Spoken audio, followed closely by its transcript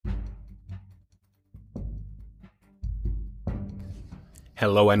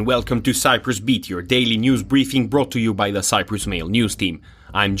Hello and welcome to Cyprus Beat, your daily news briefing brought to you by the Cyprus Mail news team.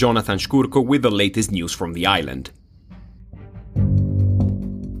 I'm Jonathan Shkurko with the latest news from the island.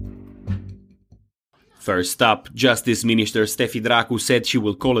 First up, Justice Minister Stephie Dracou said she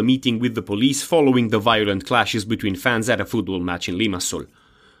will call a meeting with the police following the violent clashes between fans at a football match in Limassol.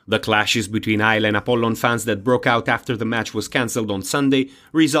 The clashes between Ael and Apollon fans that broke out after the match was cancelled on Sunday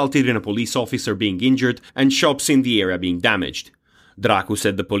resulted in a police officer being injured and shops in the area being damaged. Dracou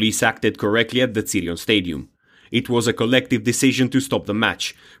said the police acted correctly at the Tsirion stadium. It was a collective decision to stop the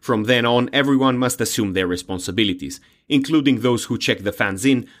match. From then on, everyone must assume their responsibilities, including those who check the fans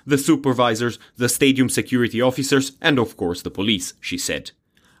in, the supervisors, the stadium security officers, and of course the police, she said.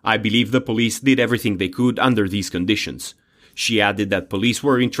 I believe the police did everything they could under these conditions. She added that police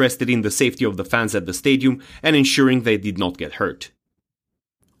were interested in the safety of the fans at the stadium and ensuring they did not get hurt.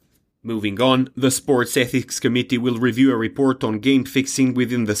 Moving on, the Sports Ethics Committee will review a report on game fixing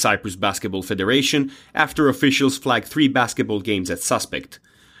within the Cyprus Basketball Federation after officials flagged 3 basketball games as suspect.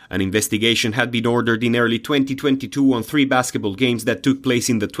 An investigation had been ordered in early 2022 on 3 basketball games that took place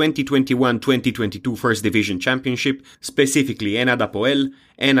in the 2021-2022 First Division Championship, specifically Enad Apoel,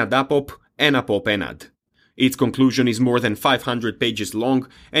 Enad Apop, and Apop Enad. Its conclusion is more than 500 pages long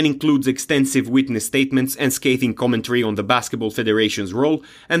and includes extensive witness statements and scathing commentary on the Basketball Federation's role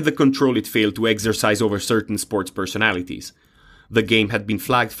and the control it failed to exercise over certain sports personalities. The game had been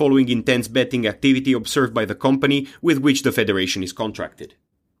flagged following intense betting activity observed by the company with which the federation is contracted.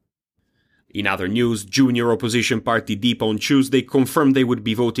 In other news, junior opposition party Dipa on Tuesday confirmed they would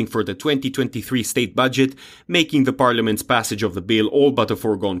be voting for the 2023 state budget, making the parliament's passage of the bill all but a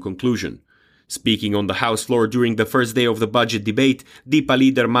foregone conclusion. Speaking on the House floor during the first day of the budget debate, Dipa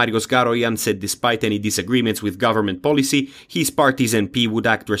leader Marios Garoyan said despite any disagreements with government policy, his party's MP would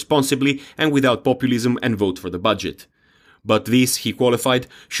act responsibly and without populism and vote for the budget. But this, he qualified,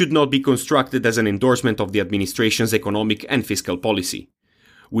 should not be constructed as an endorsement of the administration's economic and fiscal policy.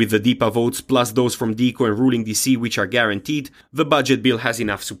 With the Dipa votes plus those from DICO and ruling DC which are guaranteed, the budget bill has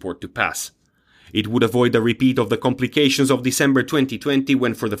enough support to pass. It would avoid a repeat of the complications of December 2020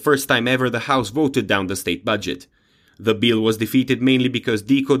 when for the first time ever the House voted down the state budget. The bill was defeated mainly because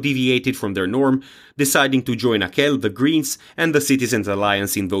DICO deviated from their norm, deciding to join Ael, the Greens, and the Citizens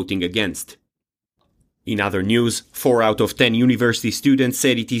Alliance in voting against. In other news, 4 out of 10 university students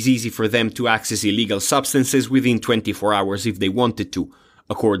said it is easy for them to access illegal substances within 24 hours if they wanted to,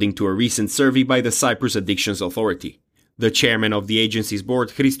 according to a recent survey by the Cyprus Addictions Authority. The chairman of the agency's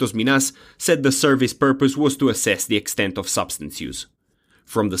board, Christos Minas, said the survey's purpose was to assess the extent of substance use.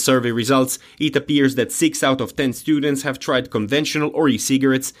 From the survey results, it appears that 6 out of 10 students have tried conventional or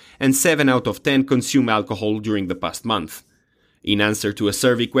e-cigarettes and 7 out of 10 consume alcohol during the past month. In answer to a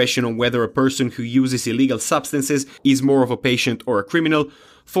survey question on whether a person who uses illegal substances is more of a patient or a criminal,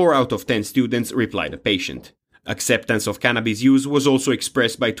 4 out of 10 students replied a patient. Acceptance of cannabis use was also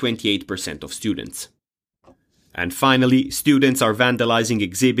expressed by 28% of students. And finally, students are vandalizing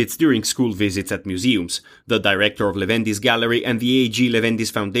exhibits during school visits at museums. The director of Levendis Gallery and the AG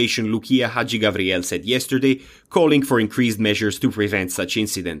Levendis Foundation, Lucia Hadjigabriel, said yesterday, calling for increased measures to prevent such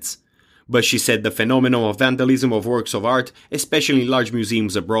incidents. But she said the phenomenon of vandalism of works of art, especially in large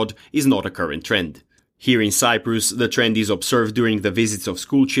museums abroad, is not a current trend. Here in Cyprus, the trend is observed during the visits of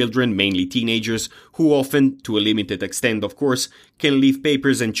school children, mainly teenagers, who often, to a limited extent of course, can leave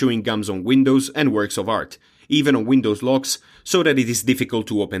papers and chewing gums on windows and works of art, even on windows locks, so that it is difficult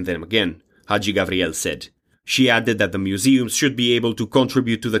to open them again, Hadjigabriel said. She added that the museums should be able to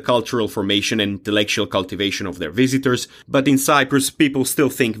contribute to the cultural formation and intellectual cultivation of their visitors, but in Cyprus people still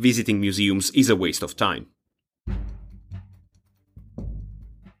think visiting museums is a waste of time.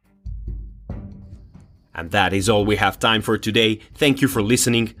 And that is all we have time for today. Thank you for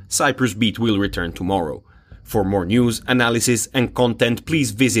listening. Cyprus Beat will return tomorrow. For more news, analysis and content,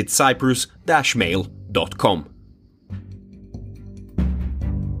 please visit cyprus-mail.com.